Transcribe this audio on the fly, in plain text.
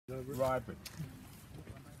Riberry,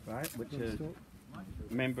 right, which is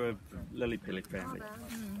a member of lily pilly family.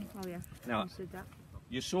 Oh yeah. Now,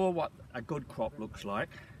 you saw what a good crop looks like.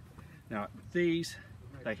 Now these,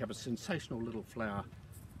 they have a sensational little flower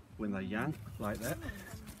when they're young, like that.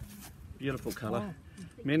 Beautiful colour.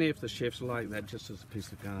 Many of the chefs like that just as a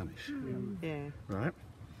piece of garnish. Yeah. Right?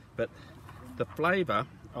 But the flavour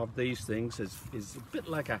of these things is a bit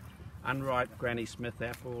like a unripe Granny Smith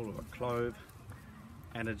apple or a clove,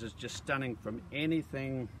 and it is just stunning from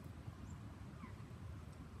anything,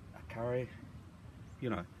 a curry. You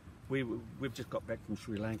know, we've just got back from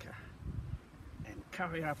Sri Lanka, and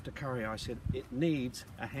curry after curry, I said it needs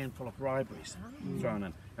a handful of riberries thrown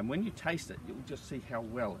in, and when you taste it, you'll just see how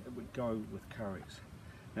well it would go with curries.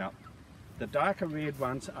 Now, the darker red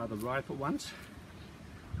ones are the riper ones.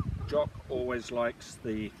 Jock always likes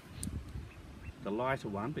the lighter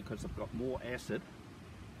one because they've got more acid,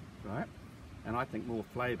 right? And I think more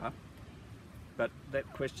flavour. But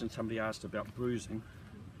that question somebody asked about bruising,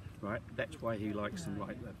 right? That's why he likes them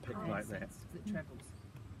like that, picked like that. It travels.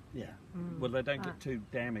 Yeah. Well, they don't get too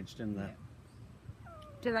damaged in the.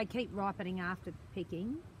 Do they keep ripening after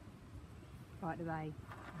picking? Right? Do they?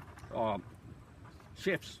 Oh,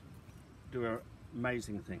 chefs do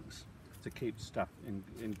amazing things to keep stuff in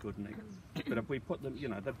good nick. But if we put them, you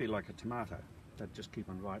know, they'd be like a tomato. They'd just keep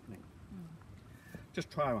on ripening. Just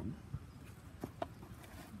try one.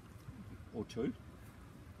 Or two.